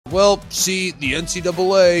well, see, the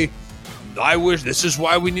NCAA, I wish this is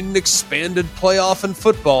why we need an expanded playoff in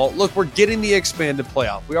football. Look, we're getting the expanded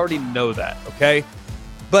playoff. We already know that, okay?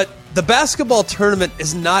 But the basketball tournament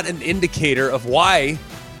is not an indicator of why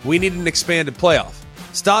we need an expanded playoff.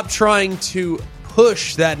 Stop trying to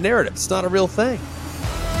push that narrative. It's not a real thing.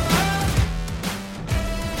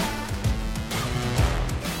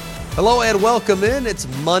 Hello and welcome in. It's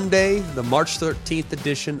Monday, the March 13th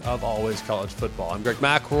edition of Always College Football. I'm Greg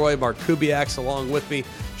McElroy, Mark Kubiak's along with me,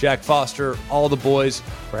 Jack Foster, all the boys.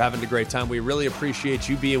 We're having a great time. We really appreciate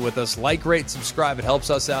you being with us. Like, rate, subscribe. It helps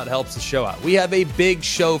us out. It helps the show out. We have a big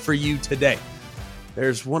show for you today.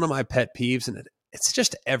 There's one of my pet peeves, and it's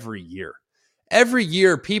just every year. Every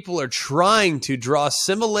year, people are trying to draw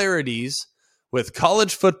similarities with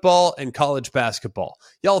college football and college basketball.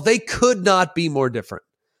 Y'all, they could not be more different.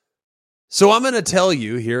 So I'm going to tell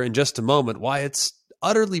you here in just a moment why it's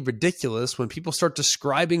utterly ridiculous when people start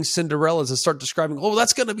describing Cinderellas and start describing, oh,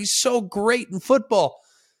 that's going to be so great in football.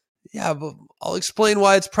 Yeah, but I'll explain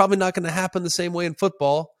why it's probably not going to happen the same way in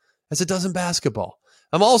football as it does in basketball.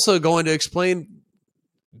 I'm also going to explain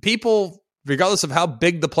people, regardless of how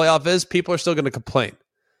big the playoff is, people are still going to complain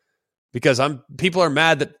because people are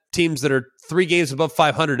mad that teams that are 3 games above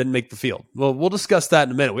 500 didn't make the field. Well, we'll discuss that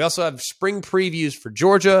in a minute. We also have spring previews for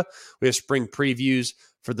Georgia. We have spring previews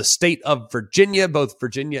for the state of Virginia, both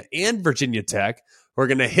Virginia and Virginia Tech. We're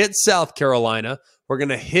going to hit South Carolina. We're going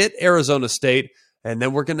to hit Arizona State, and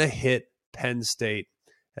then we're going to hit Penn State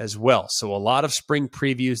as well. So a lot of spring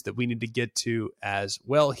previews that we need to get to as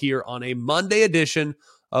well here on a Monday edition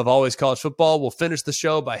of Always College Football. We'll finish the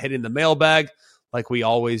show by hitting the mailbag like we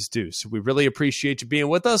always do. So we really appreciate you being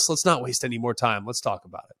with us. Let's not waste any more time. Let's talk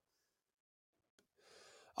about it.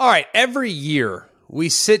 All right, every year we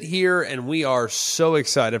sit here and we are so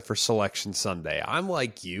excited for Selection Sunday. I'm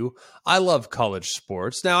like you. I love college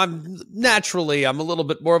sports. Now, I'm a little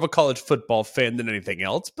bit more of a college football fan than anything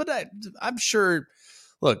else, but I'm sure,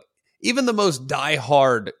 look, even the most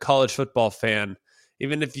diehard college football fan,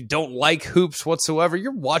 even if you don't like hoops whatsoever,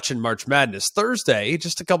 you're watching March Madness Thursday,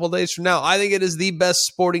 just a couple of days from now. I think it is the best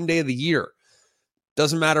sporting day of the year.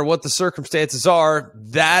 Doesn't matter what the circumstances are.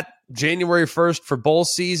 That January 1st for bowl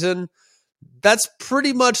season, that's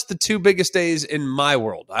pretty much the 2 biggest days in my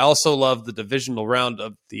world. I also love the divisional round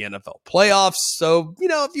of the NFL playoffs. So,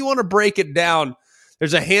 if you want to break it down,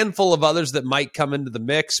 there's a handful of others that might come into the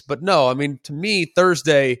mix. But no, I mean, to me,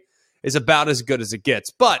 Thursday is about as good as it gets.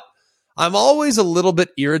 But I'm always a little bit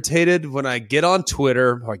irritated when I get on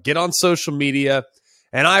Twitter or get on social media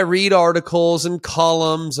and I read articles and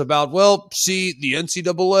columns about, well, see, the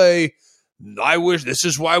NCAA, I wish this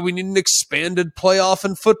is why we need an expanded playoff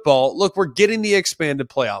in football. Look, we're getting the expanded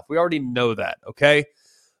playoff. We already know that, okay?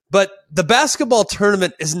 But the basketball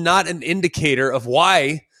tournament is not an indicator of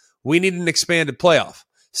why we need an expanded playoff.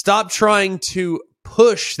 Stop trying to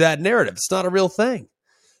push that narrative. It's not a real thing.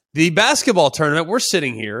 The basketball tournament, we're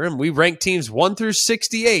sitting here and we rank teams 1 through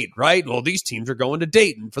 68, right? Well, these teams are going to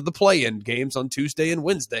Dayton for the play-in games on Tuesday and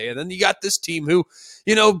Wednesday. And then you got this team who,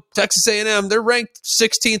 Texas A&M, they're ranked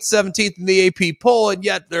 16th, 17th in the AP poll, and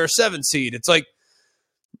yet they're a 7 seed. It's like,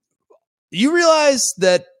 you realize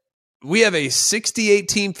that we have a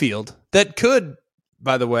 68-team field that could,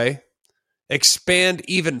 by the way, expand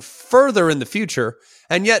even further in the future,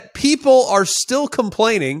 and yet people are still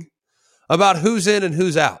complaining about who's in and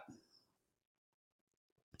who's out.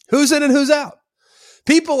 Who's in and who's out?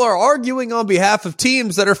 People are arguing on behalf of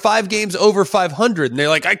teams that are 5 games over 500, and they're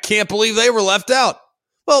like, I can't believe they were left out.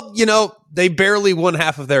 Well, they barely won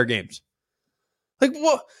half of their games. Like,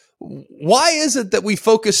 why is it that we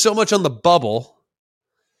focus so much on the bubble?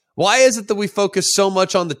 Why is it that we focus so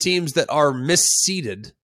much on the teams that are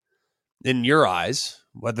misseeded in your eyes?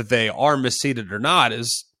 Whether they are misseeded or not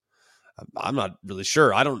I'm not really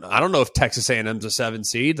sure. I don't know if Texas A&M's a 7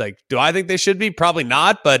 seed. Like, do I think they should be? Probably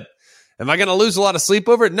not. But am I going to lose a lot of sleep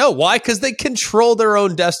over it? No. Why? Because they control their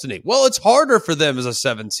own destiny. Well, it's harder for them as a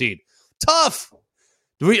 7 seed. Tough.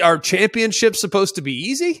 Are championships supposed to be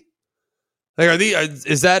easy? Like,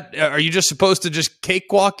 are you just supposed to just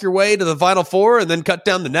cakewalk your way to the Final Four and then cut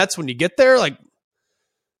down the nets when you get there? Like,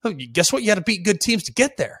 guess what? You had to beat good teams to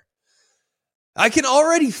get there. I can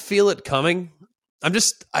already feel it coming.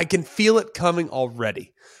 I can feel it coming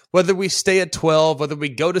already. Whether we stay at 12, whether we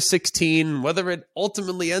go to 16, whether it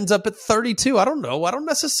ultimately ends up at 32, I don't know. I don't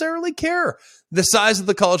necessarily care the size of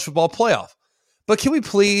the college football playoff. But can we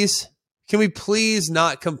please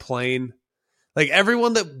not complain? Like,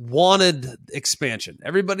 everyone that wanted expansion,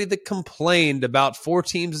 everybody that complained about 4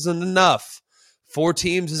 teams isn't enough. 4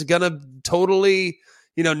 teams is going to totally,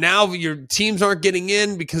 Now your teams aren't getting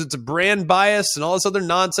in because it's a brand bias and all this other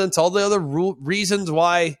nonsense, all the other reasons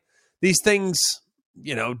why these things,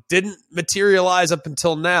 didn't materialize up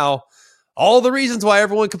until now. All the reasons why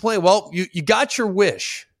everyone complained. Well, you got your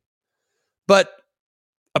wish. But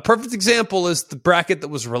a perfect example is the bracket that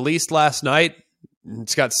was released last night.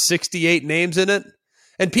 It's got 68 names in it,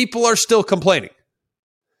 and people are still complaining.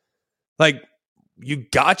 Like, you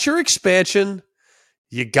got your expansion.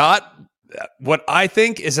 You got what I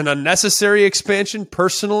think is an unnecessary expansion.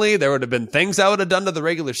 Personally, there would have been things I would have done to the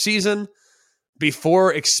regular season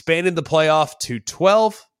before expanding the playoff to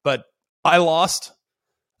 12, but I lost.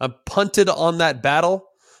 I punted on that battle,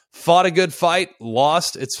 fought a good fight,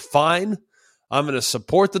 lost. It's fine. I'm going to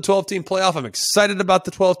support the 12-team playoff. I'm excited about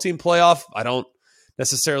the 12-team playoff. I don't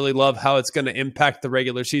necessarily love how it's going to impact the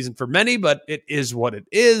regular season for many, but it is what it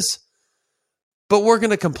is. But we're going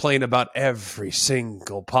to complain about every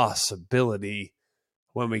single possibility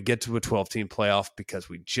when we get to a 12-team playoff because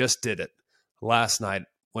we just did it last night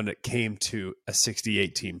when it came to a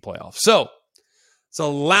 68-team playoff. So it's a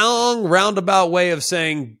long, roundabout way of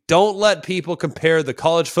saying don't let people compare the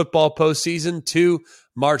college football postseason to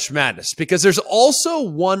March Madness, because there's also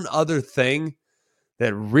one other thing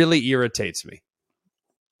that really irritates me.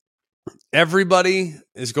 Everybody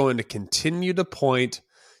is going to continue to point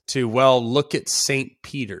to, well, look at St.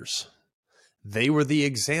 Peter's. They were the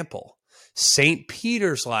example. St.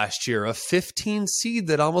 Peter's last year, a 15 seed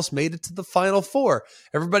that almost made it to the Final Four.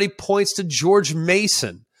 Everybody points to George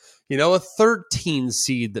Mason, a 13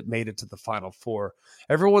 seed that made it to the Final Four.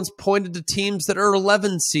 Everyone's pointed to teams that are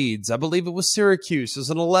 11 seeds. I believe it was Syracuse as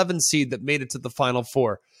an 11 seed that made it to the Final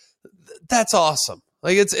Four. That's awesome.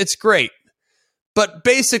 Like, it's great. But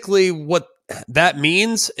basically what that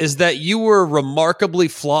means is that you were remarkably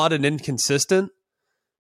flawed and inconsistent.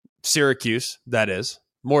 Syracuse, that is.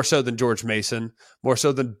 More so than George Mason. More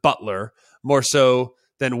so than Butler. More so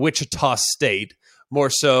than Wichita State. More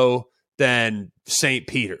so than St.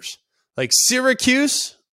 Peter's. Like,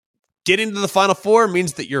 Syracuse getting to the Final Four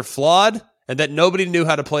means that you're flawed and that nobody knew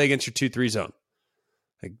how to play against your 2-3 zone.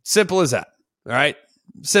 Like, simple as that. All right?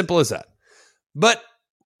 Simple as that. But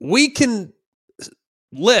we can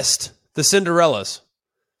list the Cinderellas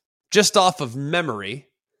just off of memory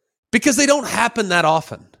because they don't happen that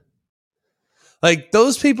often. Like,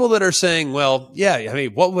 those people that are saying, well, yeah, I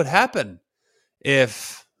mean, what would happen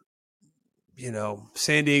if,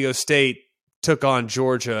 San Diego State took on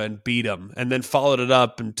Georgia and beat them, and then followed it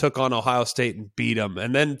up and took on Ohio State and beat them,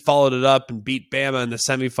 and then followed it up and beat Bama in the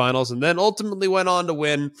semifinals, and then ultimately went on to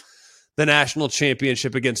win the national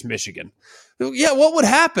championship against Michigan. Yeah, what would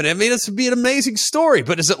happen? I mean, this would be an amazing story,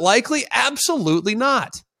 but is it likely? Absolutely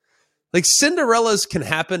not. Like, Cinderellas can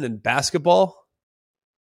happen in basketball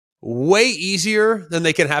way easier than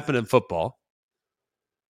they can happen in football.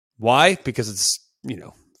 Why? Because it's,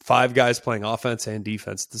 5 guys playing offense and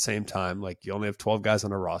defense at the same time. Like, you only have 12 guys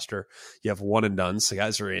on a roster. You have one and done, so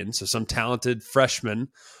guys are in. So some talented freshmen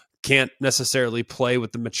can't necessarily play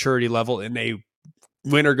with the maturity level in a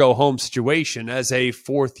win or go home situation as a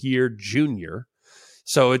 4th-year junior.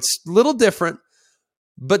 So it's a little different.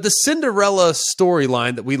 But the Cinderella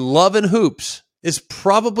storyline that we love in hoops is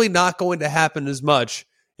probably not going to happen as much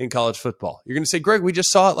in college football. You're going to say, Greg, we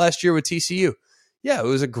just saw it last year with TCU. Yeah, it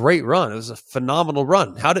was a great run. It was a phenomenal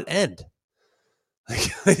run. How'd it end?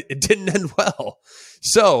 It didn't end well.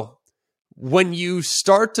 So when you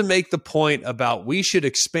start to make the point about we should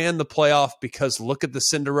expand the playoff because look at the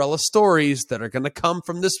Cinderella stories that are going to come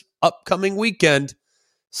from this upcoming weekend,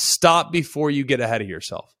 stop before you get ahead of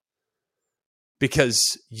yourself.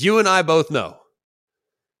 Because you and I both know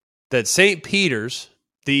that St. Peter's,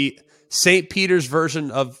 the St. Peter's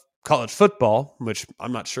version of college football, which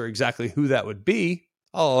I'm not sure exactly who that would be.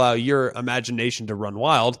 I'll allow your imagination to run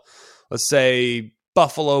wild. Let's say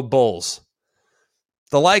Buffalo Bulls.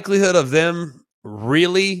 The likelihood of them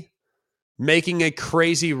really making a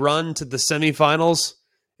crazy run to the semifinals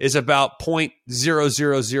is about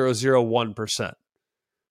 0.00001%.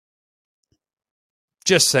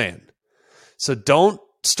 Just saying. So don't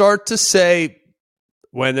start to say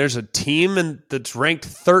when there's a team that's ranked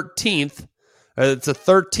 13th, it's a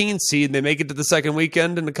 13 seed, and they make it to the second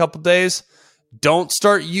weekend in a couple days. Don't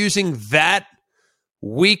start using that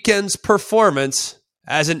weekend's performance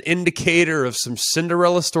as an indicator of some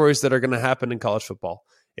Cinderella stories that are going to happen in college football.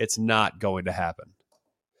 It's not going to happen.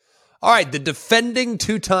 All right, the defending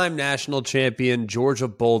 2-time national champion Georgia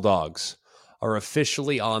Bulldogs are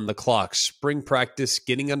officially on the clock. Spring practice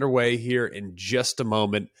getting underway here in just a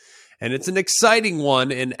moment, and it's an exciting one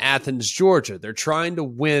in Athens, Georgia. They're trying to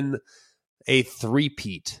win a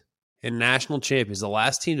three-peat in national champions, the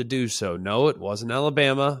last team to do so. No, it wasn't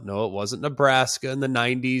Alabama. No, it wasn't Nebraska in the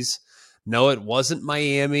 90s. No, it wasn't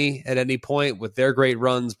Miami at any point with their great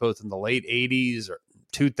runs, both in the late 80s or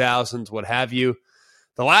 2000s, what have you.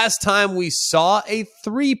 The last time we saw a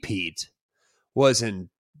three-peat was in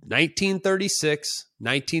 1936,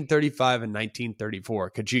 1935, and 1934.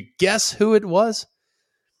 Could you guess who it was?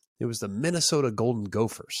 It was the Minnesota Golden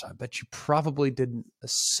Gophers. I bet you probably didn't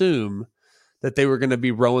assume that they were going to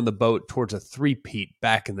be rowing the boat towards a three-peat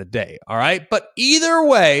back in the day. All right. But either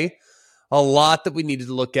way, a lot that we needed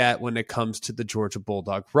to look at when it comes to the Georgia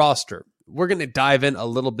Bulldog roster. We're going to dive in a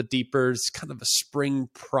little bit deeper. It's kind of a spring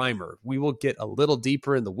primer. We will get a little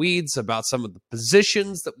deeper in the weeds about some of the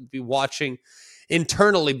positions that we'll be watching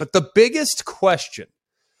internally. But the biggest question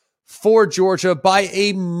for Georgia by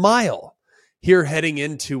a mile here heading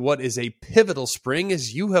into what is a pivotal spring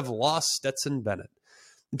is you have lost Stetson Bennett.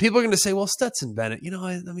 And people are going to say, well, Stetson Bennett,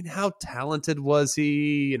 I mean, how talented was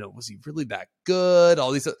he? Was he really that good?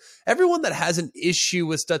 Everyone that has an issue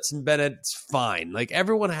with Stetson Bennett, it's fine. Like,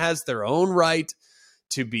 everyone has their own right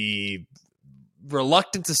to be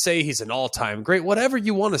reluctant to say he's an all-time great. Whatever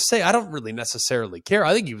you want to say, I don't really necessarily care.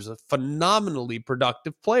 I think he was a phenomenally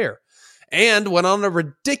productive player and went on a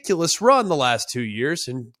ridiculous run the last 2 years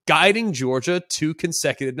in guiding Georgia to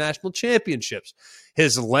consecutive national championships.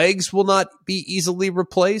 His legs will not be easily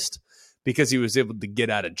replaced because he was able to get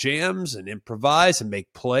out of jams and improvise and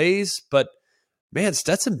make plays. But, man,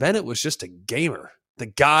 Stetson Bennett was just a gamer. The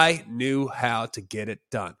guy knew how to get it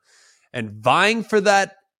done. And vying for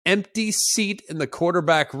that empty seat in the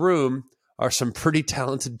quarterback room are some pretty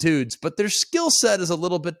talented dudes, but their skill set is a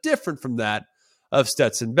little bit different from that of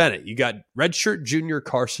Stetson Bennett. You got redshirt junior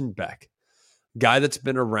Carson Beck, guy that's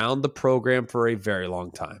been around the program for a very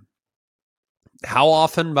long time. How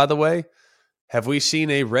often, by the way, have we seen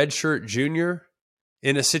a redshirt junior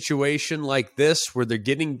in a situation like this where they're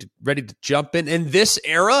getting ready to jump in this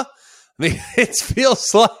era? I mean, it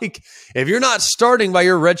feels like if you're not starting by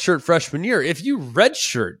your redshirt freshman year, if you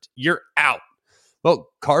redshirt, you're out. Well,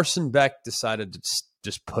 Carson Beck decided to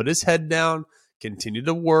just put his head down, continue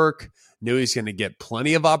to work, knew he's going to get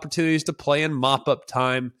plenty of opportunities to play in mop-up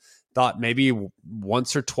time, thought maybe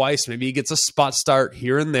once or twice, maybe he gets a spot start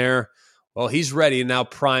here and there. Well, he's ready and now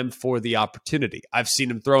primed for the opportunity. I've seen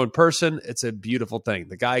him throw in person. It's a beautiful thing.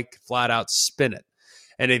 The guy could flat out spin it.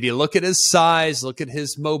 And if you look at his size, look at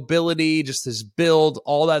his mobility, just his build,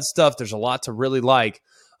 all that stuff, there's a lot to really like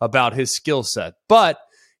about his skill set. But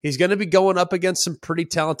he's going to be going up against some pretty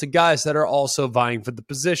talented guys that are also vying for the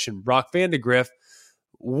position. Brock Vandegrift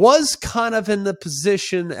was kind of in the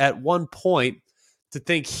position at one point to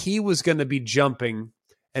think he was going to be jumping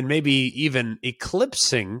and maybe even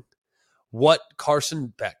eclipsing what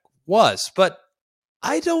Carson Beck was. But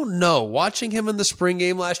I don't know. Watching him in the spring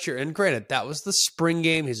game last year, and granted, that was the spring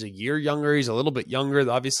game. He's a year younger. He's a little bit younger,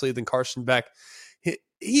 obviously, than Carson Beck.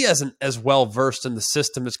 He isn't as well versed in the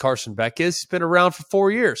system as Carson Beck is. He's been around for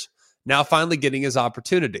 4 years, now finally getting his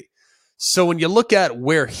opportunity. So when you look at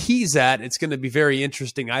where he's at, it's going to be very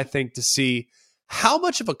interesting, I think, to see how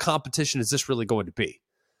much of a competition is this really going to be.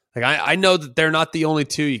 Like I know that they're not the only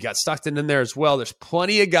two. You got Stockton in there as well. There's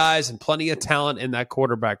plenty of guys and plenty of talent in that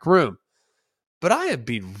quarterback room. But I'd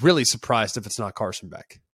be really surprised if it's not Carson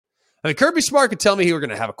Beck. I mean, Kirby Smart could tell me we're going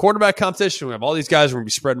to have a quarterback competition. We have all these guys. We're going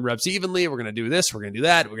to be spreading reps evenly. We're going to do this. We're going to do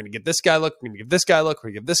that. We're going to get this guy a look. We're going to give this guy a look. We're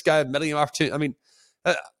going to give this guy a million opportunity. I mean,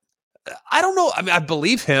 I don't know. I mean, I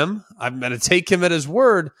believe him. I'm going to take him at his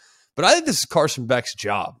word. But I think this is Carson Beck's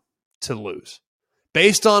job to lose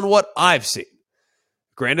based on what I've seen.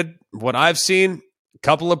 Granted, what I've seen, a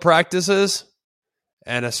couple of practices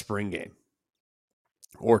and a spring game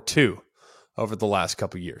or two over the last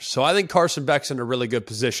couple of years. So I think Carson Beck's in a really good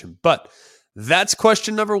position. But that's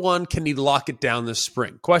question number one. Can he lock it down this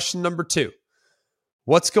spring? Question number two,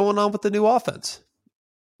 what's going on with the new offense?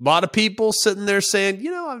 A lot of people sitting there saying,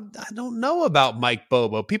 I don't know about Mike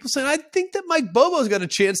Bobo. People saying, I think that Mike Bobo's got a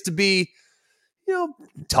chance to be,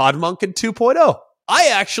 Todd Monken 2.0. I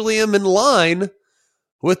actually am in line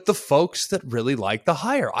with the folks that really like the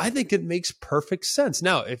hire. I think it makes perfect sense.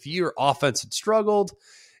 Now, if your offense had struggled,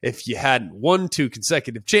 if you hadn't won 2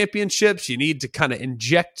 consecutive championships, you need to kind of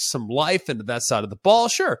inject some life into that side of the ball.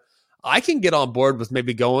 Sure, I can get on board with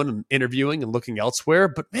maybe going and interviewing and looking elsewhere,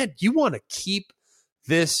 but man, you want to keep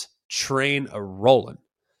this train a-rolling.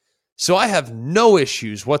 So I have no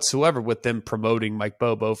issues whatsoever with them promoting Mike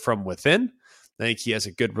Bobo from within. I think he has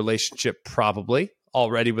a good relationship probably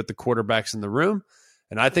already with the quarterbacks in the room.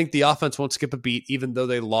 And I think the offense won't skip a beat, even though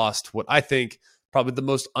they lost what I think probably the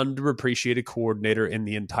most underappreciated coordinator in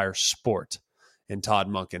the entire sport in Todd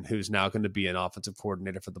Monken, who's now going to be an offensive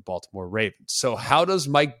coordinator for the Baltimore Ravens. So how does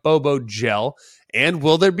Mike Bobo gel, and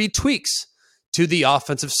will there be tweaks to the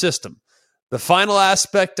offensive system? The final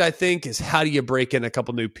aspect, I think, is how do you break in a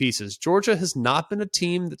couple new pieces? Georgia has not been a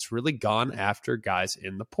team that's really gone after guys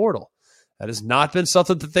in the portal. That has not been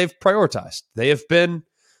something that they've prioritized. They have been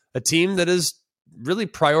a team that has really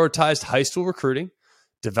prioritized high school recruiting,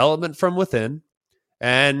 development from within,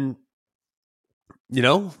 and,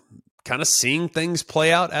 kind of seeing things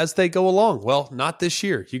play out as they go along. Well, not this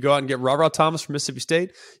year. You go out and get Ra Thomas from Mississippi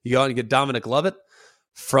State. You go out and get Dominic Lovett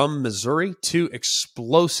from Missouri, two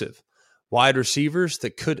explosive wide receivers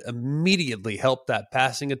that could immediately help that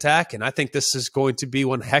passing attack. And I think this is going to be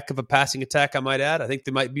one heck of a passing attack, I might add. I think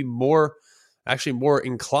they might be more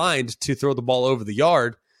inclined to throw the ball over the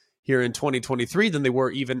yard here in 2023 than they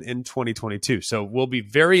were even in 2022. So it will be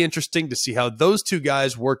very interesting to see how those two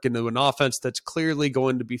guys work into an offense that's clearly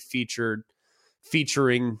going to be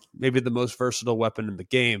featuring maybe the most versatile weapon in the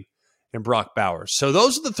game in Brock Bowers. So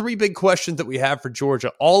those are the three big questions that we have for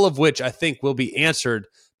Georgia, all of which I think will be answered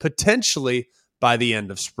potentially by the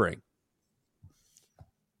end of spring.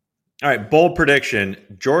 All right, bold prediction.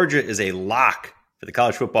 Georgia is a lock for the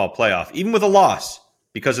college football playoff, even with a loss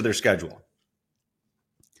because of their schedule.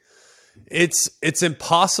 It's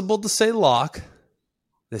impossible to say lock.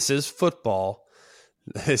 This is football.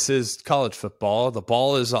 This is college football. The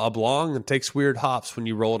ball is oblong and takes weird hops when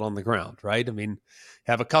you roll it on the ground, right? I mean,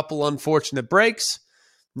 have a couple unfortunate breaks.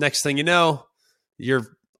 Next thing you know, you're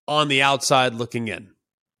on the outside looking in.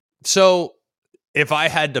 So if I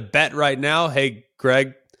had to bet right now, hey,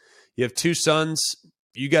 Greg, you have two sons.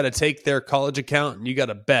 You got to take their college account and you got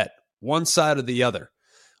to bet one side or the other.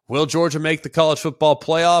 Will Georgia make the college football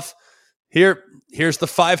playoff? Here's the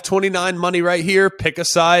 529 money right here. Pick a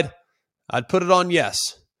side. I'd put it on yes.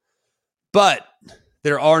 But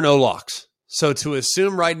there are no locks. So to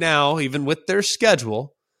assume right now, even with their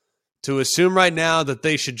schedule, to assume right now that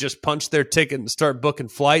they should just punch their ticket and start booking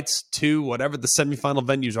flights to whatever the semifinal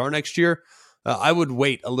venues are next year, I would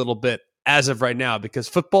wait a little bit as of right now because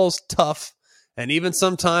football's tough. And even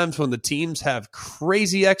sometimes when the teams have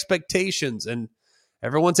crazy expectations and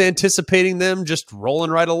everyone's anticipating them just rolling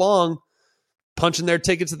right along, punching their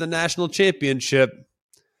ticket to the national championship,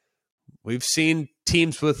 we've seen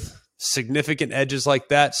teams with significant edges like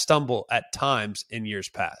that stumble at times in years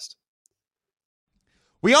past.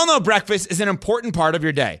 We all know breakfast is an important part of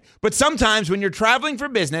your day, but sometimes when you're traveling for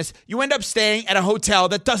business, you end up staying at a hotel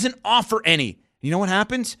that doesn't offer any. You know what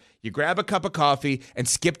happens? You grab a cup of coffee and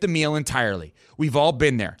skip the meal entirely. We've all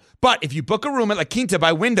been there. But if you book a room at La Quinta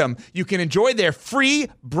by Wyndham, you can enjoy their free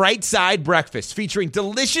Bright Side breakfast featuring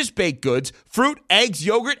delicious baked goods, fruit, eggs,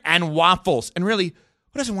 yogurt, and waffles. And really,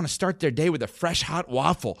 who doesn't want to start their day with a fresh, hot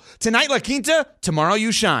waffle? Tonight, La Quinta, tomorrow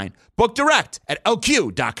you shine. Book direct at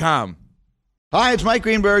lq.com. Hi, it's Mike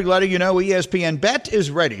Greenberg letting you know ESPN Bet is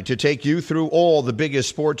ready to take you through all the biggest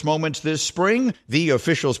sports moments this spring. The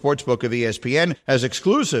official sportsbook of ESPN has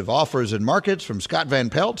exclusive offers and markets from Scott Van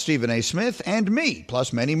Pelt, Stephen A. Smith, and me,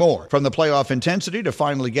 plus many more. From the playoff intensity to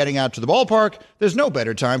finally getting out to the ballpark, there's no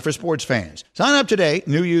better time for sports fans. Sign up today.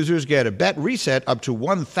 New users get a bet reset up to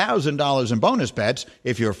 $1,000 in bonus bets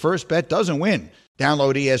if your first bet doesn't win.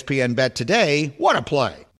 Download ESPN Bet today. What a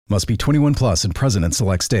play. Must be 21 plus and present in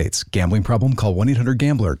select states. Gambling problem? Call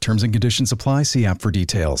 1-800-GAMBLER. Terms and conditions apply. See app for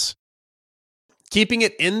details. Keeping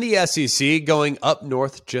it in the SEC, going up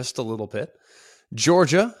north just a little bit.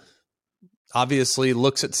 Georgia obviously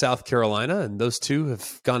looks at South Carolina, and those two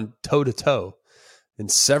have gone toe-to-toe in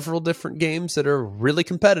several different games that are really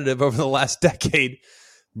competitive over the last decade.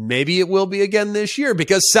 Maybe it will be again this year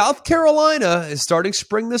because South Carolina is starting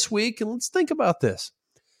spring this week, and let's think about this.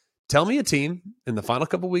 Tell me a team in the final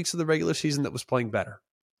couple weeks of the regular season that was playing better.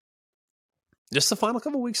 Just the final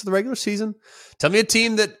couple weeks of the regular season. Tell me a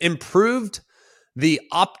team that improved the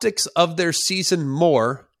optics of their season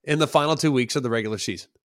more in the final 2 weeks of the regular season.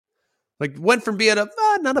 Like went from being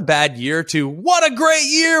not a bad year to what a great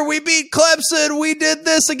year. We beat Clemson. We did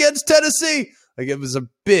this against Tennessee. Like it was a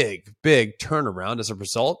big, big turnaround. As a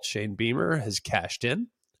result, Shane Beamer has cashed in,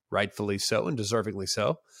 rightfully so and deservingly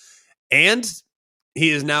so. And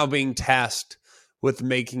he is now being tasked with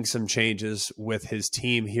making some changes with his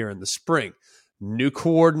team here in the spring. New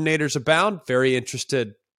coordinators abound. Very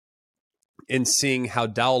interested in seeing how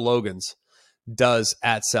Dowell Logans does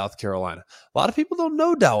at South Carolina. A lot of people don't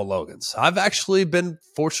know Dowell Logans. I've actually been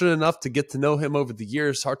fortunate enough to get to know him over the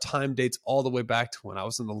years. Our time dates all the way back to when I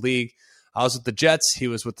was in the league. I was with the Jets. He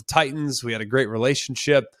was with the Titans. We had a great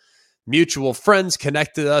relationship. Mutual friends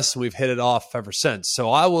connected us, and we've hit it off ever since. So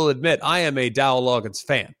I will admit I am a Dowell Logans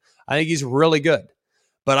fan. I think he's really good.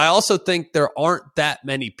 But I also think there aren't that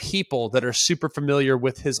many people that are super familiar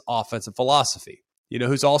with his offensive philosophy. You know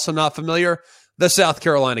who's also not familiar? The South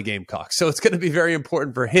Carolina Gamecocks. So it's going to be very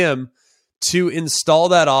important for him to install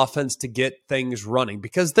that offense to get things running,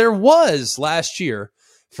 because there was last year,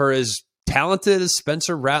 for as talented as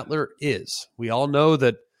Spencer Rattler is, we all know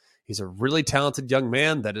that he's a really talented young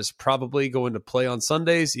man that is probably going to play on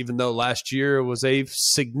Sundays, even though last year was a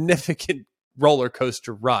significant roller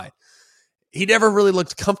coaster ride. He never really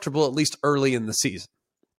looked comfortable, at least early in the season.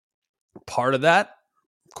 Part of that,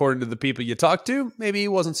 according to the people you talk to, maybe he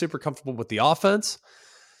wasn't super comfortable with the offense.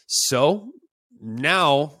 So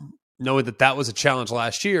now, knowing that that was a challenge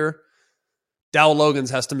last year, Dowell Logans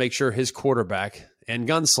has to make sure his quarterback and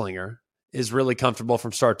gunslinger is really comfortable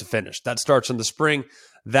from start to finish. That starts in the spring.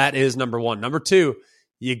 That is number one. Number two,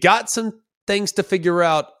 you got some things to figure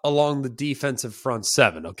out along the defensive front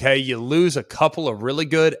seven, okay? You lose a couple of really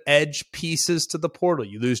good edge pieces to the portal.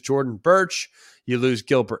 You lose Jordan Birch. You lose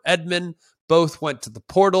Gilbert Edmond. Both went to the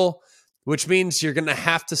portal, which means you're going to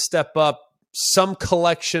have to step up some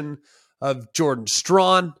collection of Jordan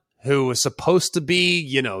Strawn, who was supposed to be,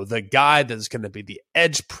 the guy that's going to be the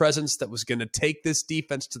edge presence that was going to take this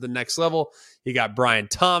defense to the next level. You got Brian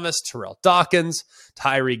Thomas, Terrell Dawkins,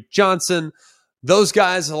 Tyreek Johnson. Those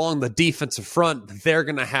guys along the defensive front, they're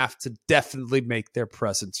going to have to definitely make their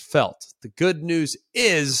presence felt. The good news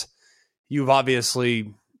is you've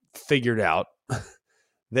obviously figured out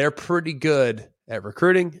they're pretty good at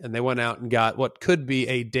recruiting, and they went out and got what could be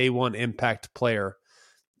a day one impact player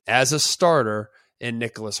as a starter in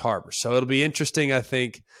Nicholas Harbor. So it'll be interesting, I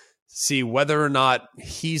think, see whether or not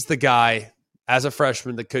he's the guy as a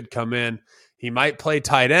freshman that could come in. He might play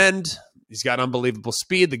tight end. He's got unbelievable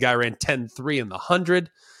speed. The guy ran 10.3 in the 100.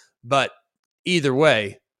 But either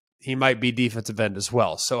way, he might be defensive end as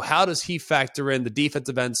well. So how does he factor in the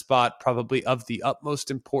defensive end spot? Probably of the utmost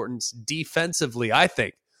importance defensively, I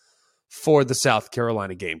think, for the South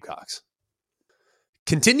Carolina Gamecocks.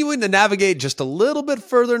 Continuing to navigate just a little bit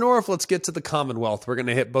further north, let's get to the Commonwealth. We're going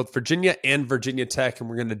to hit both Virginia and Virginia Tech, and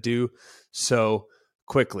we're going to do so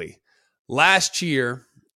quickly. Last year,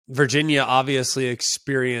 Virginia obviously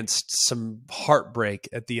experienced some heartbreak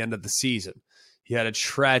at the end of the season. He had a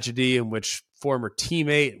tragedy in which former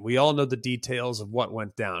teammate, we all know the details of what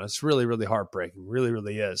went down. It's really, really heartbreaking. Really,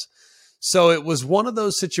 really is. So it was one of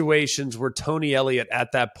those situations where Tony Elliott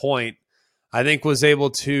at that point, I think, was able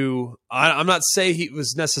to, I'm not saying he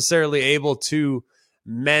was necessarily able to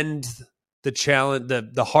mend the challenge,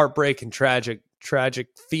 the heartbreak and tragic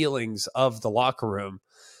feelings of the locker room.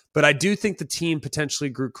 But I do think the team potentially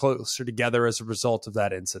grew closer together as a result of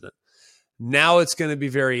that incident. Now it's going to be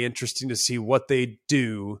very interesting to see what they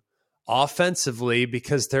do offensively,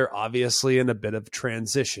 because they're obviously in a bit of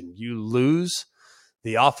transition. You lose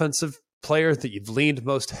the offensive player that you've leaned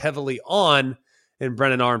most heavily on in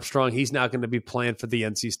Brennan Armstrong. He's now going to be playing for the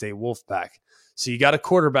NC State Wolfpack. So you got a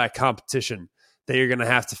quarterback competition that you're going to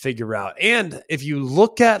have to figure out. And if you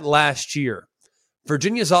look at last year,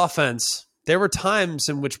 Virginia's offense, there were times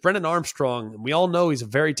in which Brennan Armstrong, and we all know he's a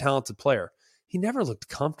very talented player, he never looked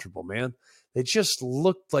comfortable, man. They just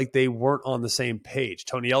looked like they weren't on the same page.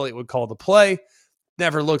 Tony Elliott would call the play.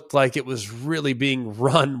 Never looked like it was really being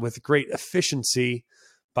run with great efficiency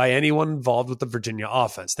by anyone involved with the Virginia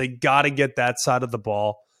offense. They got to get that side of the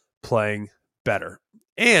ball playing better.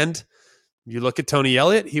 And you look at Tony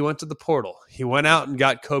Elliott, he went to the portal. He went out and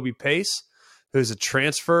got Kobe Pace, who's a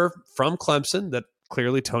transfer from Clemson that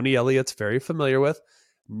clearly Tony Elliott's very familiar with.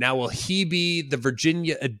 Now, will he be the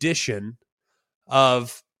Virginia edition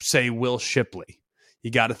of, say, Will Shipley? You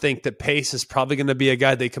got to think that Pace is probably going to be a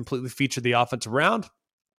guy they completely feature the offense around.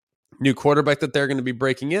 New quarterback that they're going to be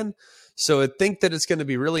breaking in. So I think that it's going to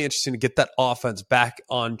be really interesting to get that offense back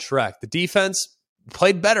on track. The defense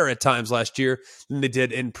played better at times last year than they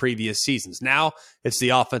did in previous seasons. Now it's the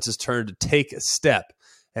offense's turn to take a step.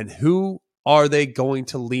 And who are they going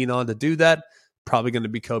to lean on to do that? Probably going to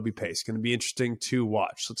be Kobe Pace. Going to be interesting to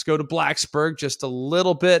watch. Let's go to Blacksburg, just a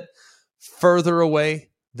little bit further away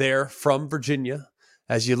there from Virginia.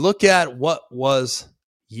 As you look at what was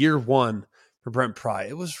year one for Brent Pry,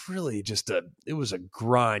 it was really just a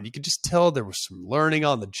grind. You could just tell there was some learning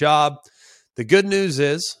on the job. The good news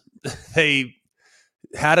is they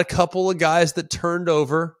had a couple of guys that turned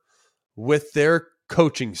over with their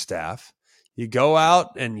coaching staff. You go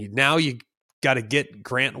out and now you got to get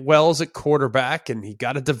Grant Wells at quarterback, and you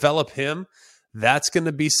got to develop him. That's going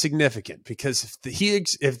to be significant, because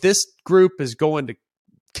if this group is going to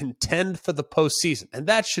contend for the postseason, and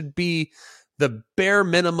that should be the bare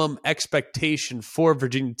minimum expectation for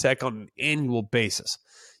Virginia Tech on an annual basis,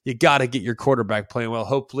 you got to get your quarterback playing well.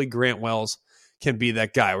 Hopefully Grant Wells can be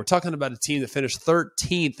that guy. We're talking about a team that finished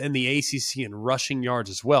 13th in the ACC in rushing yards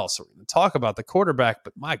as well. So we're going to talk about the quarterback,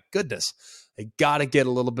 but my goodness, they got to get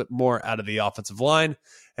a little bit more out of the offensive line,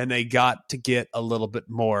 and they got to get a little bit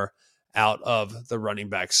more out of the running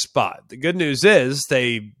back spot. The good news is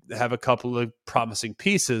they have a couple of promising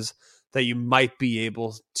pieces that you might be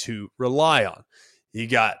able to rely on. You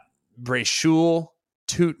got Brashul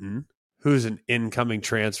Tootin, who's an incoming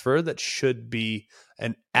transfer that should be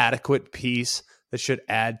an adequate piece that should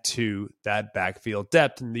add to that backfield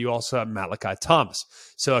depth. And you also have Malachi Thomas.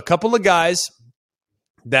 So a couple of guys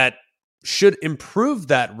that should improve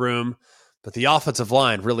that room, but the offensive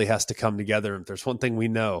line really has to come together. And if there's one thing we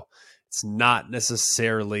know, it's not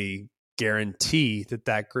necessarily guarantee that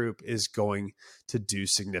that group is going to do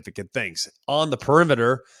significant things. On the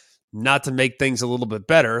perimeter, not to make things a little bit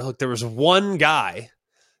better, look, there was one guy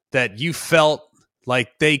that you felt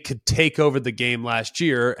like they could take over the game last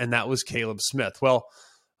year, and that was Caleb Smith. Well,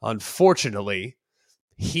 unfortunately,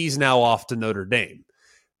 he's now off to Notre Dame.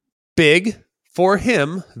 Big for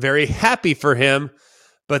him, very happy for him,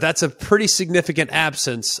 but that's a pretty significant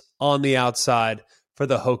absence on the outside for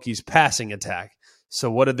the Hokies passing attack. So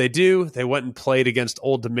what did they do? They went and played against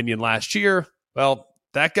Old Dominion last year. Well,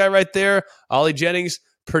 that guy right there, Ollie Jennings,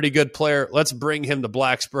 pretty good player. Let's bring him to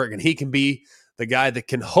Blacksburg, and he can be the guy that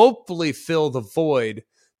can hopefully fill the void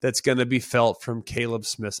that's going to be felt from Caleb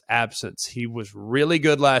Smith's absence. He was really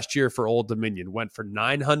good last year for Old Dominion, went for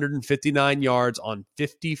 959 yards on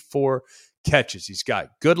 54 catches. He's got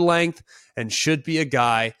good length and should be a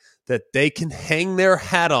guy that they can hang their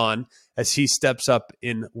hat on as he steps up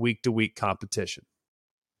in week-to-week competition.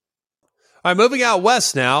 All right, moving out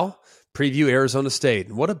west now, preview Arizona State.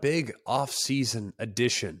 And what a big offseason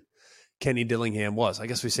addition Kenny Dillingham was. I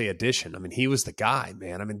guess we say addition. I mean, he was the guy,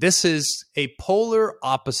 man. I mean, this is a polar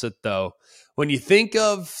opposite, though. When you think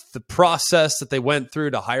of the process that they went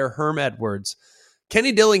through to hire Herm Edwards,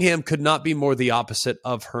 Kenny Dillingham could not be more the opposite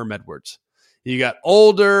of Herm Edwards. You got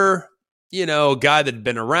older, guy that had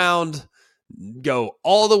been around, go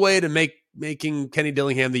all the way to making Kenny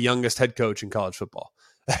Dillingham the youngest head coach in college football.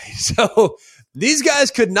 So these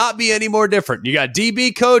guys could not be any more different. You got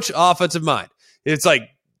DB coach, offensive mind. It's like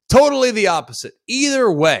totally the opposite. Either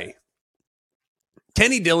way,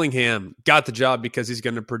 Kenny Dillingham got the job because he's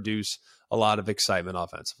going to produce a lot of excitement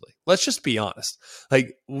offensively. Let's just be honest.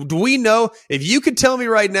 Like, do we know, if you could tell me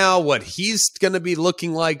right now what he's going to be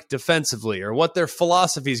looking like defensively or what their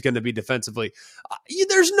philosophy is going to be defensively,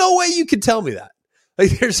 there's no way you could tell me that.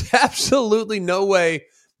 Like, there's absolutely no way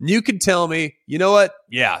you could tell me, you know what?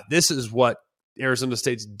 Yeah, this is what Arizona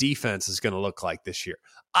State's defense is going to look like this year.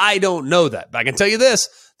 I don't know that, but I can tell you this,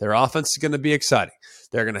 their offense is going to be exciting.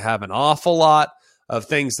 They're going to have an awful lot of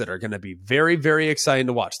things that are going to be very, very exciting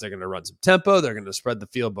to watch. They're going to run some tempo. They're going to spread the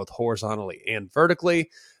field both horizontally and vertically.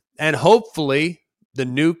 And hopefully the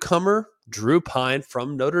newcomer, Drew Pine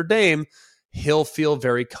from Notre Dame, he'll feel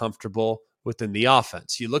very comfortable within the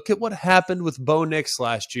offense. You look at what happened with Bo Nix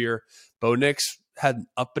last year. Bo Nix had an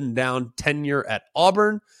up and down tenure at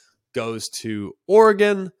Auburn, goes to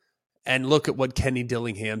Oregon, and look at what Kenny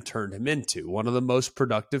Dillingham turned him into, one of the most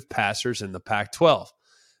productive passers in the Pac-12.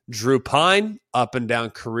 Drew Pine, up and down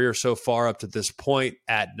career so far up to this point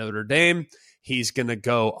at Notre Dame. He's going to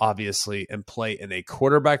go, obviously, and play in a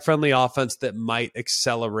quarterback-friendly offense that might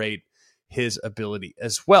accelerate his ability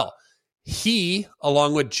as well. He,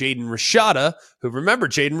 along with Jaden Rashada, who, remember,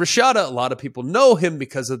 Jaden Rashada, a lot of people know him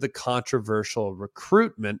because of the controversial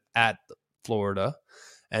recruitment at Florida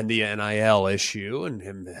and the NIL issue,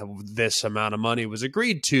 and this amount of money was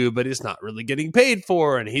agreed to, but he's not really getting paid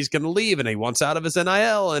for, and he's going to leave, and he wants out of his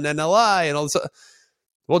NIL and NLI and all this.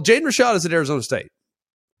 Well, Jaden Rashada is at Arizona State,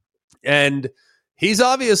 and he's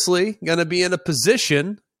obviously going to be in a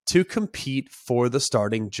position to compete for the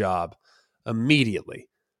starting job immediately.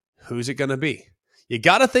 Who's it going to be? You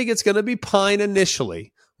got to think it's going to be Pine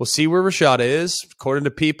initially. We'll see where Rashada is. According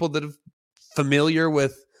to people that are familiar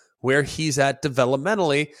with where he's at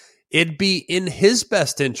developmentally, it'd be in his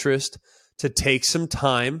best interest to take some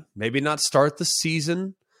time, maybe not start the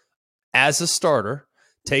season as a starter,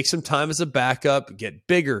 take some time as a backup, get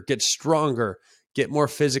bigger, get stronger, get more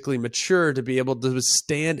physically mature to be able to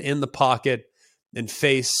stand in the pocket and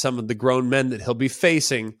face some of the grown men that he'll be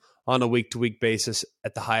facing on a week-to-week basis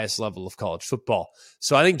at the highest level of college football.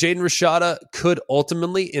 So I think Jaden Rashada could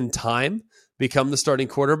ultimately, in time, become the starting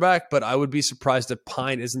quarterback, but I would be surprised if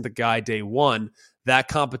Pine isn't the guy day one. That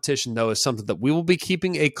competition, though, is something that we will be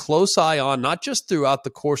keeping a close eye on, not just throughout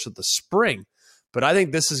the course of the spring, but I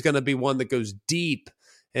think this is going to be one that goes deep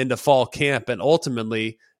into fall camp and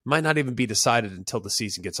ultimately might not even be decided until the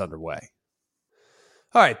season gets underway.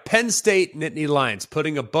 All right, Penn State Nittany Lions,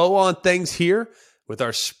 putting a bow on things here with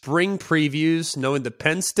our spring previews, knowing that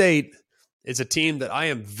Penn State is a team that I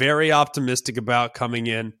am very optimistic about coming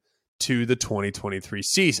in to the 2023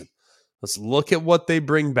 season. Let's look at what they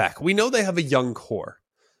bring back. We know they have a young core.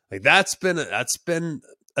 Like that's been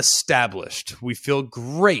established. We feel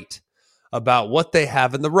great about what they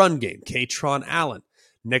have in the run game. Katron Allen,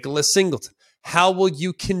 Nicholas Singleton. How will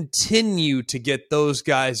you continue to get those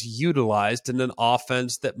guys utilized in an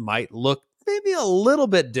offense that might look maybe a little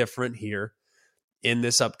bit different here in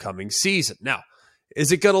this upcoming season? Now,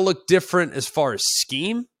 is it going to look different as far as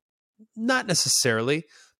scheme? Not necessarily,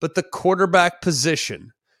 but the quarterback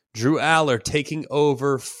position, Drew Aller taking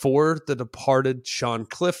over for the departed Sean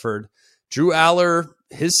Clifford. Drew Aller,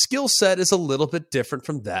 his skill set is a little bit different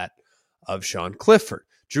from that of Sean Clifford.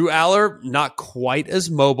 Drew Aller, not quite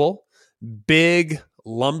as mobile, big,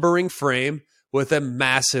 lumbering frame with a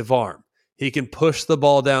massive arm. He can push the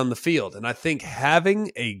ball down the field. And I think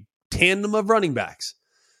having a tandem of running backs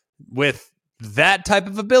with that type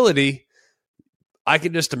of ability, I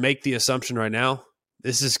can just make the assumption right now,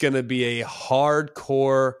 this is going to be a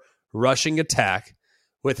hardcore rushing attack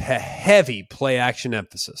with a heavy play action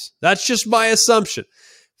emphasis. That's just my assumption.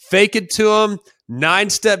 Fake it to him,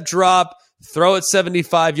 9-step drop, throw it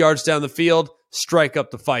 75 yards down the field, strike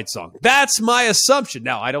up the fight song. That's my assumption.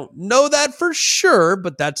 Now, I don't know that for sure,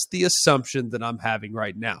 but that's the assumption that I'm having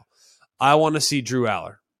right now. I want to see Drew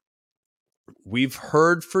Aller. We've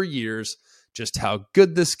heard for years just how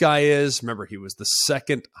good this guy is. Remember, he was the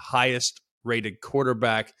second highest rated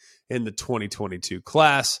quarterback in the 2022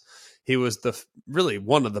 class. He was really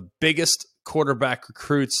one of the biggest quarterback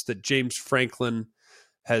recruits that James Franklin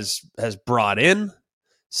has brought in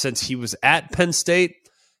since he was at Penn State.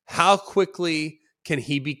 How quickly can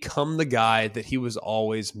he become the guy that he was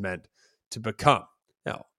always meant to become?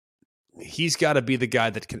 Now, he's got to be the guy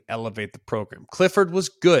that can elevate the program. Clifford was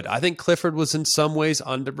good. I think Clifford was in some ways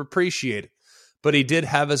underappreciated, but he did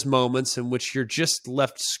have his moments in which you're just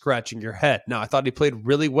left scratching your head. Now, I thought he played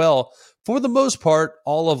really well for the most part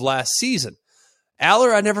all of last season.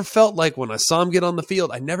 Aller, I never felt like when I saw him get on the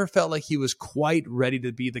field, I never felt like he was quite ready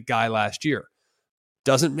to be the guy last year.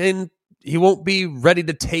 Doesn't mean he won't be ready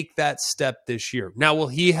to take that step this year. Now, will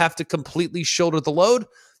he have to completely shoulder the load?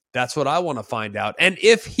 That's what I want to find out. And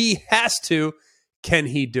if he has to, can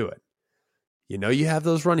he do it? You know you have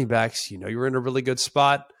those running backs. You know you're in a really good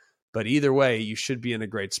spot. But either way, you should be in a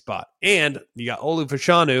great spot. And you got Olu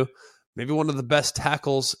Fashanu, maybe one of the best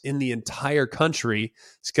tackles in the entire country,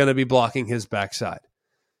 is going to be blocking his backside.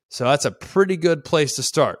 So that's a pretty good place to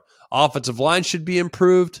start. Offensive line should be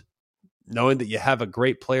improved, knowing that you have a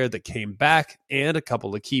great player that came back and a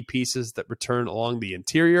couple of key pieces that return along the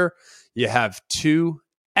interior. You have two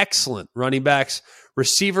excellent running backs.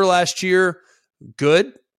 Receiver last year,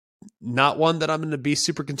 good. Not one that I'm going to be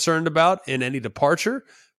super concerned about in any departure.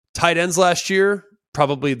 Tight ends last year,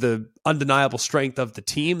 probably the undeniable strength of the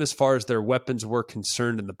team as far as their weapons were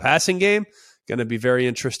concerned in the passing game. Going to be very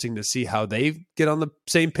interesting to see how they get on the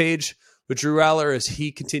same page with Drew Aller as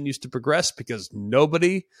he continues to progress, because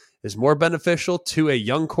nobody is more beneficial to a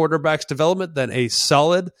young quarterback's development than a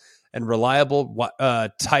solid and reliable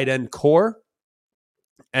tight end core.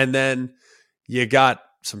 And then you got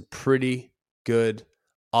some pretty good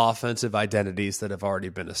offensive identities that have already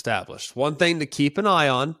been established. One thing to keep an eye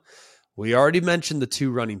on, we already mentioned the two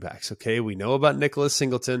running backs, okay? We know about Nicholas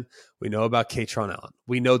Singleton. We know about Katron Allen.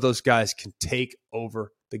 We know those guys can take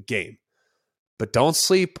over the game. But don't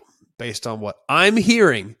sleep, based on what I'm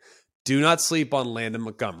hearing, do not sleep on Landon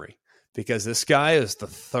Montgomery, because this guy is the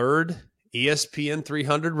third ESPN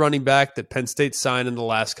 300 running back that Penn State signed in the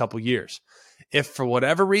last couple years. If for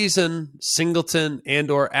whatever reason Singleton and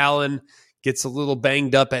or Allen gets a little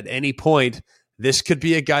banged up at any point, this could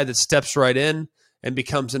be a guy that steps right in and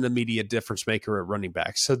becomes an immediate difference maker at running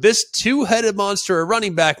back. So this two-headed monster at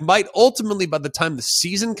running back might ultimately, by the time the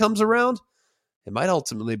season comes around, it might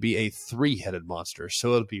ultimately be a three-headed monster.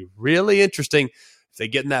 So it'll be really interesting if they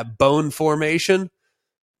get in that bone formation.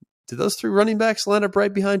 Do those three running backs line up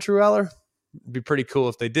right behind Drew Aller? It'd be pretty cool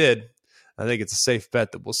if they did. I think it's a safe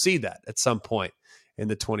bet that we'll see that at some point in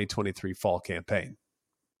the 2023 fall campaign.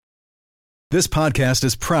 This podcast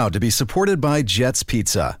is proud to be supported by Jets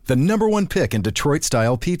Pizza, the #1 pick in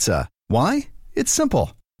Detroit-style pizza. Why? It's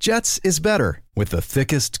simple. Jets is better. With the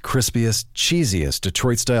thickest, crispiest, cheesiest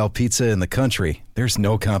Detroit-style pizza in the country, there's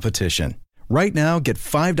no competition. Right now, get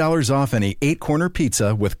 $5 off any 8-corner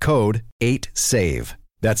pizza with code 8SAVE.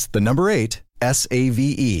 That's the number 8,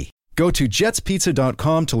 SAVE. Go to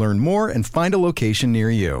jetspizza.com to learn more and find a location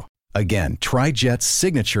near you. Again, try Jet's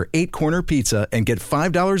signature 8-corner pizza and get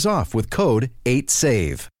 $5 off with code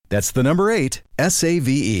 8SAVE. That's the number 8,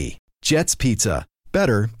 SAVE. Jet's Pizza.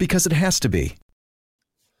 Better because it has to be.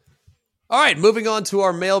 All right, moving on to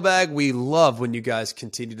our mailbag. We love when you guys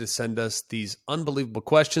continue to send us these unbelievable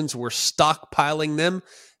questions. We're stockpiling them,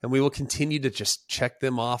 and we will continue to just check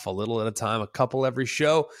them off a little at a time, a couple every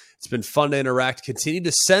show. It's been fun to interact. Continue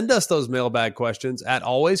to send us those mailbag questions at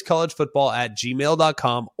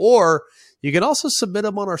alwayscollegefootball@gmail.com, or you can also submit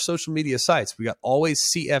them on our social media sites. We got Always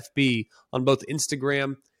CFB on both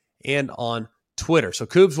Instagram and on Twitter. So,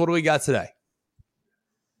 Coobs, what do we got today?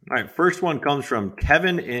 All right, first one comes from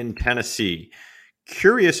Kevin in Tennessee.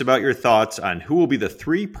 Curious about your thoughts on who will be the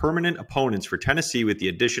 3 permanent opponents for Tennessee with the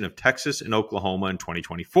addition of Texas and Oklahoma in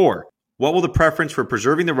 2024. What will the preference for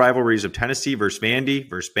preserving the rivalries of Tennessee versus Vandy,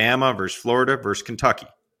 versus Bama, versus Florida, versus Kentucky?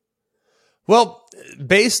 Well,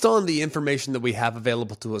 based on the information that we have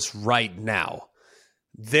available to us right now,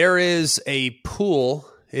 there is a pool,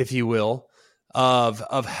 if you will,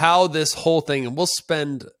 of how this whole thing, and we'll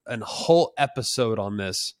spend a whole episode on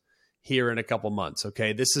this here in a couple months,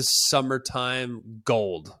 okay? This is summertime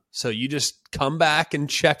gold. So you just come back and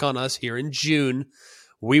check on us here in June.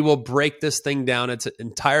 We will break this thing down in its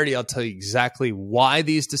entirety. I'll tell you exactly why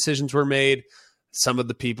these decisions were made. Some of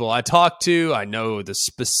the people I talked to, I know the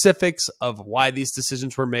specifics of why these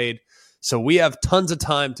decisions were made. So we have tons of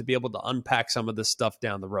time to be able to unpack some of this stuff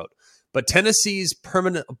down the road. But Tennessee's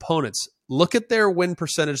permanent opponents, look at their win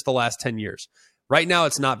percentage the last 10 years. Right now,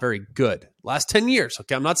 it's not very good. Last 10 years,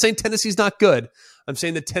 okay? I'm not saying Tennessee's not good. I'm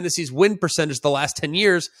saying that Tennessee's win percentage the last 10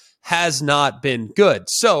 years has not been good.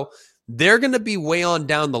 So they're going to be way on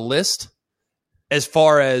down the list as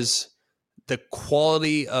far as the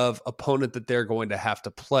quality of opponent that they're going to have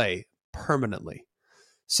to play permanently.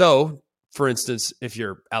 So, for instance, if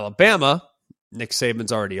you're Alabama, Nick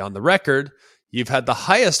Saban's already on the record. You've had the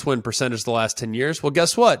highest win percentage the last 10 years. Well,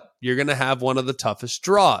 guess what? You're going to have one of the toughest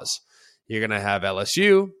draws. You're going to have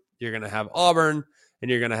LSU, you're going to have Auburn, and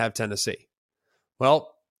you're going to have Tennessee.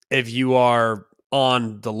 Well, if you are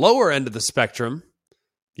on the lower end of the spectrum,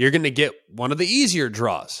 you're going to get one of the easier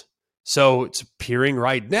draws. So it's appearing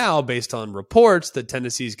right now, based on reports, that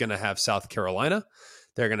Tennessee is going to have South Carolina.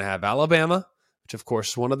 They're going to have Alabama, which, of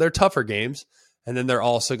course, is one of their tougher games. And then they're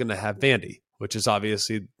also going to have Vandy, which is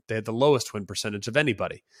obviously they had the lowest win percentage of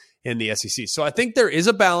anybody in the SEC. So I think there is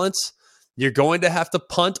a balance. You're going to have to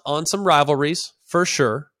punt on some rivalries for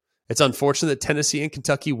sure. It's unfortunate that Tennessee and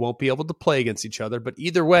Kentucky won't be able to play against each other. But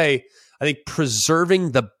either way, I think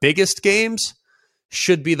preserving the biggest games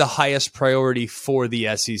should be the highest priority for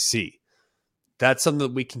the SEC. That's something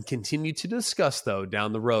that we can continue to discuss, though,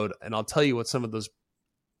 down the road. And I'll tell you what some of those,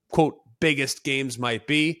 quote, biggest games might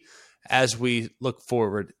be as we look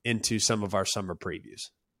forward into some of our summer previews.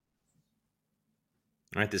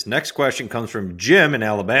 All right, this next question comes from Jim in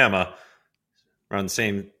Alabama. We're on the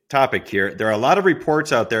same topic here. There are a lot of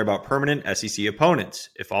reports out there about permanent SEC opponents.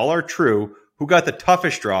 If all are true, who got the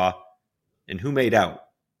toughest draw and who made out?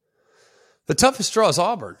 The toughest draw is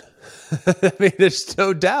Auburn. I mean, there's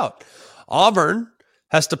no doubt. Auburn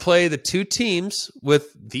has to play the 2 teams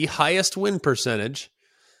with the highest win percentage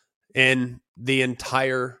in the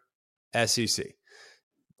entire SEC.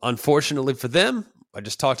 Unfortunately for them, I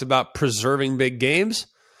just talked about preserving big games.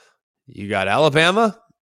 You got Alabama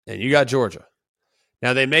and you got Georgia.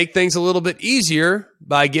 Now, they make things a little bit easier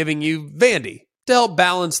by giving you Vandy to help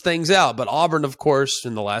balance things out. But Auburn, of course,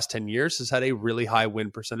 in the last 10 years has had a really high win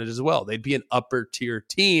percentage as well. They'd be an upper tier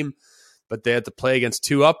team, but they have to play against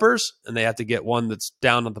 2 uppers and they have to get one that's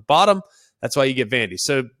down at the bottom. That's why you get Vandy.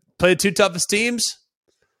 So play the 2 toughest teams.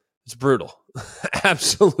 It's brutal.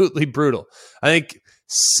 Absolutely brutal. I think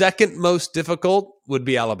second most difficult would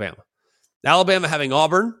be Alabama. Alabama having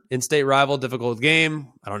Auburn, in-state rival, difficult game.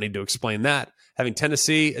 I don't need to explain that. Having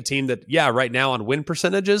Tennessee, a team that, right now on win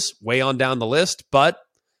percentages, way on down the list, but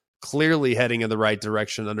clearly heading in the right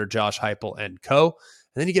direction under Josh Heupel and co.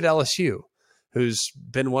 And then you get LSU, who's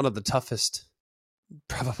been one of the toughest,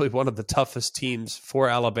 probably one of the toughest teams for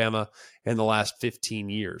Alabama in the last 15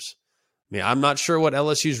 years. I mean, I'm not sure what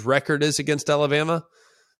LSU's record is against Alabama,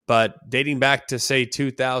 but dating back to, say,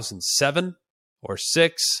 2007 or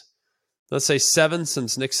 6, let's say 7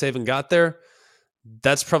 since Nick Saban got there,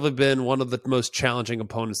 that's probably been one of the most challenging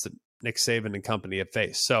opponents that Nick Saban and company have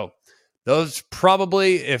faced. So those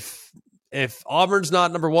probably, if Auburn's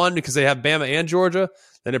not number 1 because they have Bama and Georgia,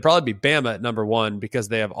 then it'd probably be Bama at number 1 because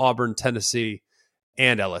they have Auburn, Tennessee,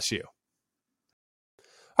 and LSU.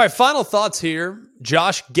 All right, final thoughts here.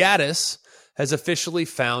 Josh Gaddis has officially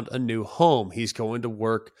found a new home. He's going to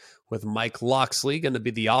work with Mike Locksley going to be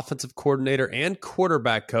the offensive coordinator and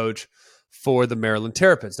quarterback coach for the Maryland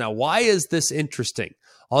Terrapins. Now, why is this interesting?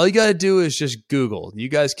 All you got to do is just Google. You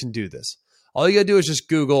guys can do this. All you got to do is just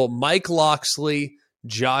Google Mike Locksley,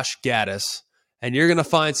 Josh Gaddis, and you're going to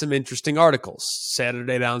find some interesting articles.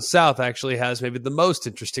 Saturday Down South actually has maybe the most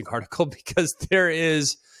interesting article because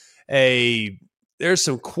there's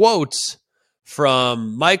some quotes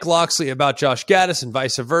from Mike Locksley about Josh Gaddis and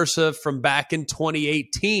vice versa from back in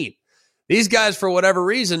 2018. These guys, for whatever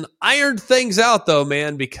reason, ironed things out, though,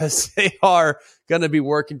 man, because they are going to be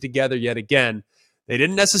working together yet again. They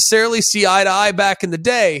didn't necessarily see eye to eye back in the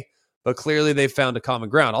day, but clearly they found a common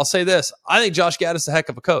ground. I'll say this. I think Josh Gaddis is a heck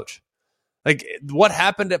of a coach. Like, what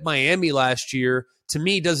happened at Miami last year, to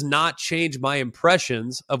me, does not change my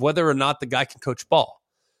impressions of whether or not the guy can coach ball.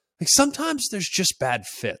 Like, sometimes there's just bad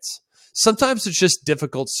fits. Sometimes it's just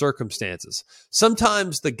difficult circumstances.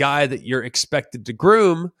 Sometimes the guy that you're expected to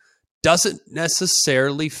groom doesn't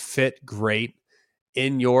necessarily fit great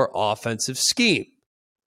in your offensive scheme.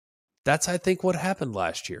 That's, I think, what happened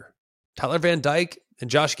last year. Tyler Van Dyke and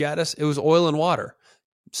Josh Gaddis, it was oil and water.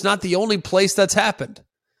 It's not the only place that's happened.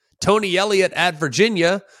 Tony Elliott at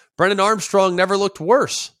Virginia, Brennan Armstrong never looked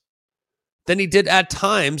worse than he did at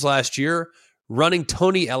times last year running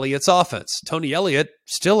Tony Elliott's offense. Tony Elliott,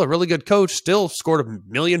 still a really good coach, still scored 1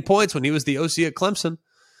 million points when he was the OC at Clemson.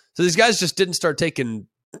 So these guys just didn't start taking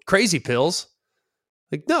crazy pills.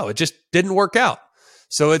 Like, no, it just didn't work out.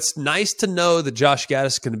 So it's nice to know that Josh Gaddis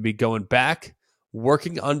is going to be going back,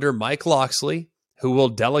 working under Mike Locksley, who will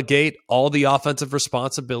delegate all the offensive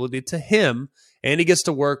responsibility to him, and he gets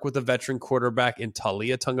to work with a veteran quarterback in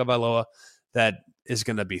Talia Tagovailoa that is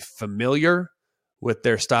going to be familiar with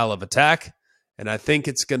their style of attack, and I think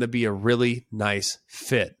it's going to be a really nice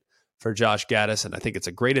fit for Josh Gaddis, and I think it's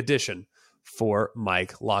a great addition for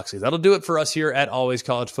Mike Locksley. That'll do it for us here at Always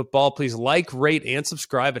College Football. Please like, rate, and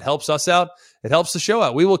subscribe. It helps us out. It helps the show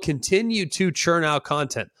out. We will continue to churn out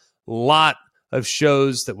content. A lot of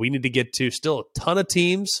shows that we need to get to. Still a ton of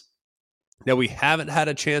teams that we haven't had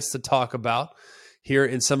a chance to talk about here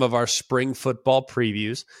in some of our spring football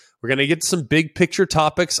previews. We're going to get some big picture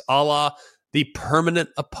topics a la the permanent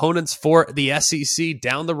opponents for the SEC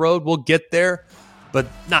down the road. We'll get there, but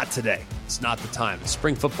not today. It's not the time. It's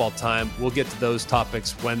spring football time. We'll get to those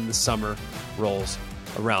topics when the summer rolls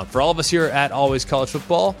around. For all of us here at Always College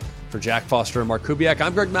Football, for Jack Foster and Mark Kubiak,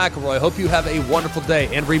 I'm Greg McElroy. I hope you have a wonderful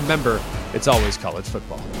day, and remember, it's always college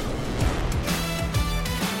football.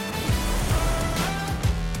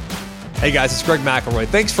 Hey guys, it's Greg McElroy.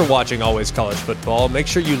 Thanks for watching Always College Football. Make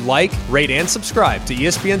sure you like, rate, and subscribe to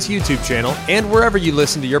ESPN's YouTube channel and wherever you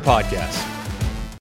listen to your podcasts.